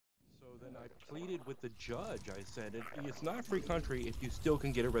then I pleaded with the judge. I said, it's not a free country if you still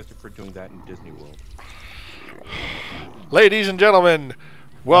can get arrested for doing that in Disney World. Ladies and gentlemen,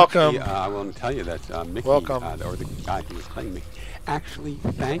 welcome. Actually, I want to tell you that Mickey, Welcome. or the guy who was playing me, actually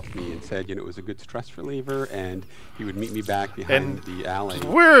thanked me and said, it was a good stress reliever, and he would meet me back behind the alley.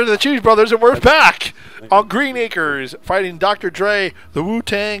 We're the Cheese Brothers, and we're back on Green Acres, fighting Dr. Dre, the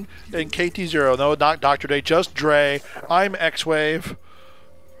Wu-Tang, and KT-Zero. No, not Dr. Dre, just Dre. I'm X-Wave.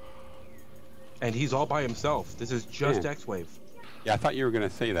 And he's all by himself. This is just Yeah. X-Wave. Yeah, I thought you were going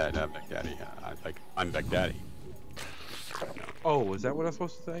to say that, Beck Daddy. I'm Beck Daddy. Oh, is that what I'm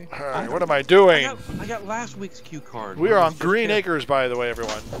supposed to say? All right, what am I doing? I got last week's cue card. We are on Green Acres, by the way,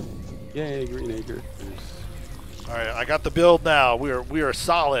 everyone. Yay, Green Acres. All right, I got the build now. We are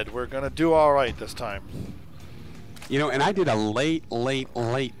solid. We're gonna do all right this time. And I did a late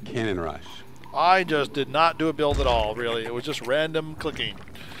cannon rush. I just did not do a build at all, really. It was just random clicking.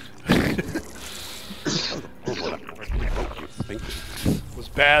 It was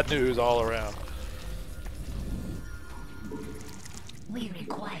bad news all around. We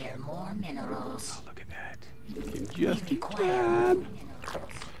require more minerals. Oh, look at that. We require more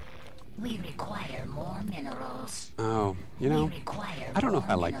minerals. We require more minerals. Oh, We require I don't know if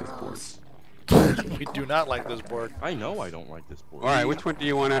I more like this board. minerals. We do not like this board. I know I don't like this board. All right, which one do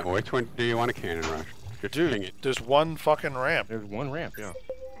you want to cannon rush? You're doing it. There's one fucking ramp. There's one ramp, yeah.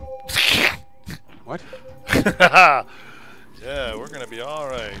 What? Yeah, we're gonna be all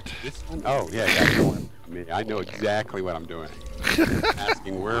right. This one? Oh, yeah, that's the one. I know exactly what I'm doing.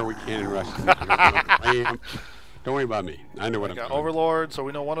 Asking where are we cannon rushing? Don't worry about me. I know what I'm Got doing. Overlord, so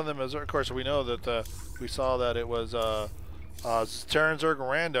we know one of them is. Of course, we know that we saw that it was Terran Zerg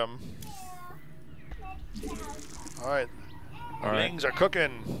random. All right, Lings are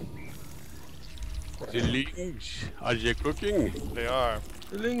cooking. The Lings, are they cooking? They are.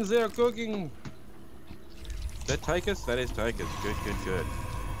 The things they're cooking. Is that Tychus? That is Tychus. Good.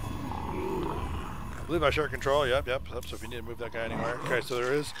 I believe I share control. Yep. So if you need to move that guy anywhere. Okay, so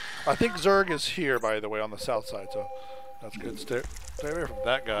there is. I think Zerg is here, by the way, on the south side. So that's good. Stay away from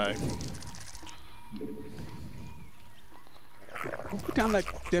that guy. Who put down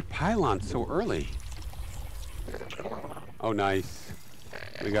that pylon so early? Oh, nice.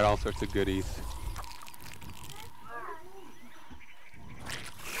 We got all sorts of goodies.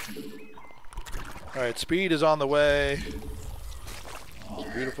 All right, speed is on the way.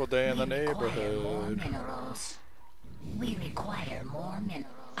 Beautiful day in the We require more neighborhood. minerals. We require more minerals.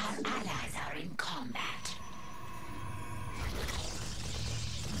 Our allies are in combat.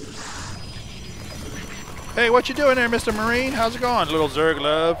 Hey, what you doing there, Mr. Marine? How's it going, little Zerg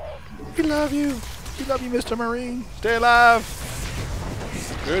love? We love you. We love you, Mr. Marine. Stay alive.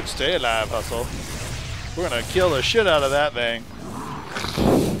 Good, stay alive, hustle. We're gonna kill the shit out of that thing.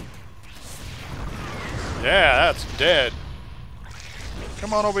 Yeah, that's dead.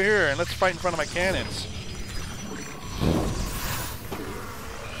 Come on over here and let's fight in front of my cannons.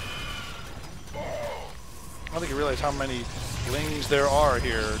 I don't think you realize how many Lings there are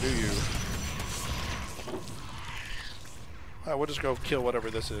here, do you? Alright, we'll just go kill whatever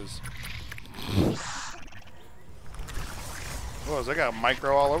this is. Whoa, they got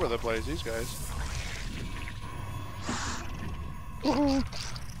micro all over the place, these guys.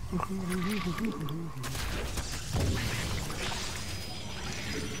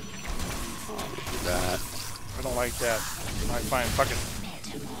 That. I don't like that. I find fucking.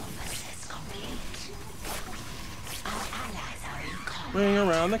 Metamorphosis complete. Our allies are in combat. Bring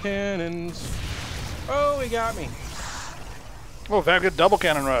around the cannons. Oh, he got me. Oh, very good double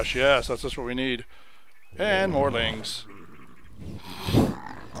cannon rush. Yes, that's just what we need. And more Lings.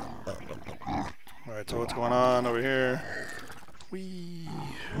 Alright, so what's going on over here? Whee.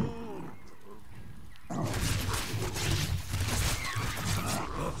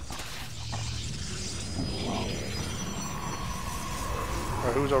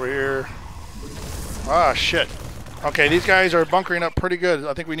 Alright, who's over here? Ah, shit. Okay, these guys are bunkering up pretty good.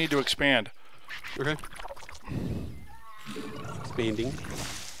 I think we need to expand. Okay. Expanding.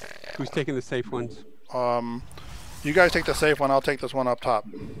 Who's taking the safe ones? You guys take the safe one. I'll take this one up top.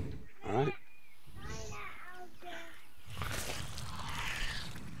 All right.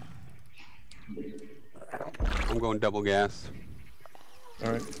 I'm going double gas.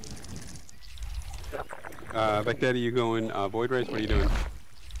 All right. Beck Daddy, you going void race? What are you doing?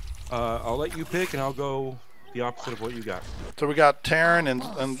 I'll let you pick, and I'll go the opposite of what you got. So we got Terran and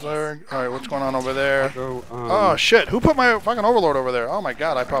Zerg. All right, what's going on over there? Go. Oh shit! Who put my fucking Overlord over there? Oh my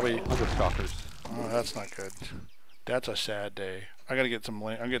god! I probably. Other stalkers. Oh, that's not good. That's a sad day. I gotta get some.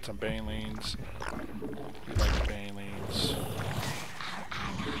 I get some Banelines. We like Banelines. Our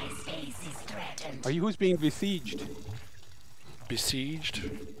allies face Are you who's being besieged? Besieged?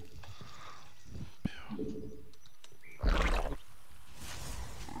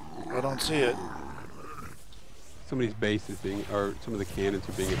 I don't see it. Somebody's base is being, or some of the cannons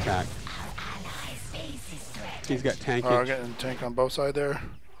are being attacked. He's got tankage. Oh, getting tank on both sides there.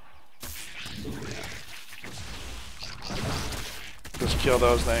 Just kill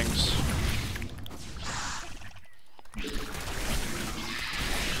those things.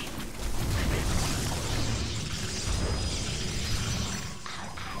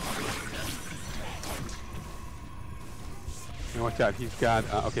 Now watch out, he's got,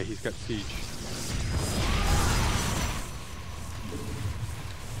 okay, he's got siege.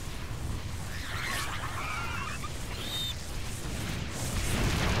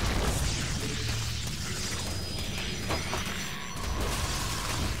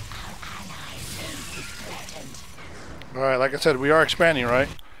 Alright, like I said, we are expanding, right?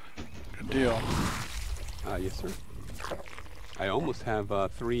 Good deal. Yes, sir. I almost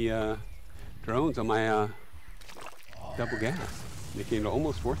have 3 drones on my double gas, making it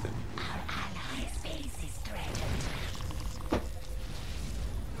almost worth it.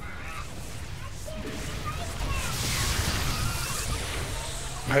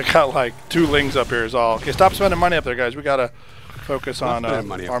 I got like 2 lings up here is all. Okay, stop spending money up there, guys. We gotta focus on our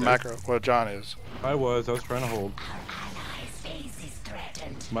macro. Well, John is. I was trying to hold.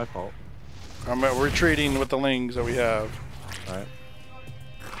 My fault. I'm retreating with the lings that we have. Alright.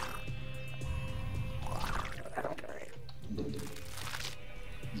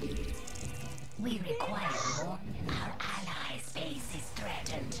 We require more. Our allies' base is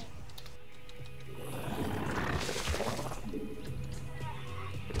threatened.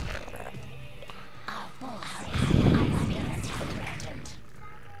 Our forces are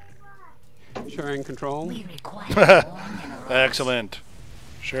threatened. Sharing control. We require more minerals. Excellent.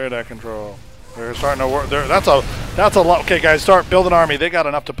 Share that control. They're starting to work. That's a lot. Okay, guys, start building an army. They got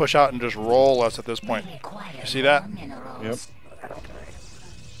enough to push out and just roll us at this point. You see that? Yep.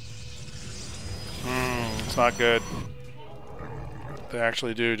 It's not good. They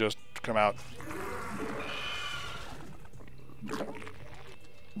actually do just come out.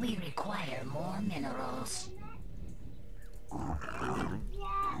 We require more minerals.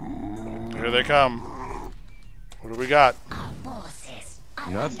 Here they come. What do we got? Our forces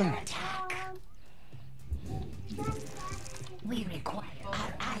are Nothing. under attack. We require.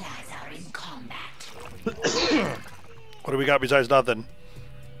 Our allies are in combat. What do we got besides nothing?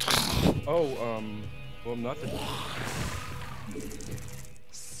 Oh, well, nothing.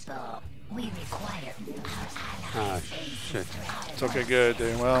 So we require. Ah, shit. It's okay, good.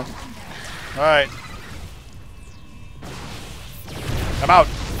 Doing well. All right. I'm out.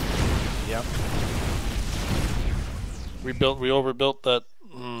 Yep. We overbuilt that.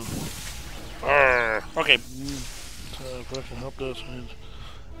 Okay. Question help us with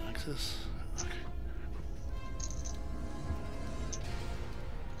access. Okay.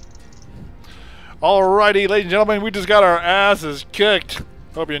 Alrighty, ladies and gentlemen, we just got our asses kicked.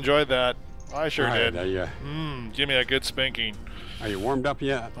 Hope you enjoyed that. I sure did. Yeah. Give me a good spanking. Are you warmed up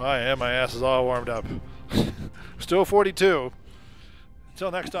yet? I am. My ass is all warmed up. Still 42.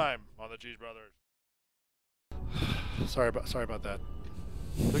 Until next time on the Cheese Brothers. Sorry about that.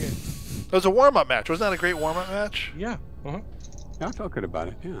 It's okay. It was a warm-up match. Wasn't that a great warm-up match? Yeah. Uh-huh. Yeah, I felt good about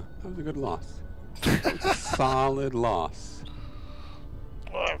it. Yeah, that was a good loss. That was a solid loss.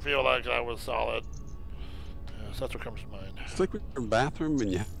 Well, I feel like that was solid. Yes, that's what comes to mind. It's like with your bathroom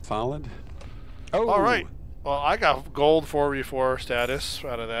and you have solid. Oh. All right. Well, I got gold 4v4 status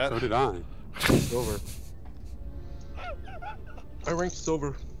out of that. So did I. Silver. I ranked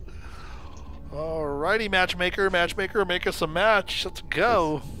silver. Alrighty, matchmaker, make us a match. Let's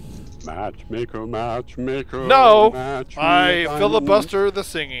go. Matchmaker. No, match I me filibuster the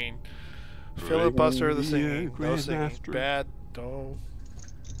singing. Filibuster the Bring singing. me a No singing. grandmaster. Bad. No.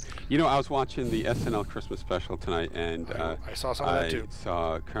 You know, I was watching the SNL Christmas special tonight, and I saw some of that too. I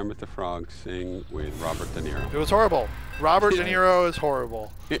saw Kermit the Frog sing with Robert De Niro. It was horrible. Robert De Niro is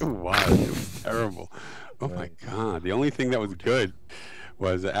horrible. It was terrible. Oh my God! The only thing that was good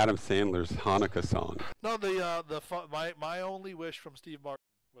was Adam Sandler's Hanukkah song. No, my only wish from Steve Martin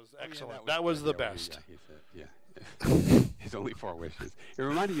was excellent. Yeah, that was the yeah, best. Yeah, yeah. His only 4 wishes. It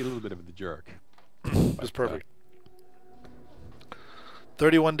reminded you a little bit of The Jerk. It was perfect.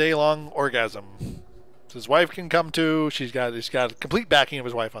 31-day long orgasm. His wife can come too. He's got complete backing of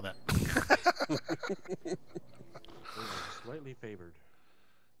his wife on that. Slightly favored.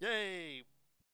 Yay!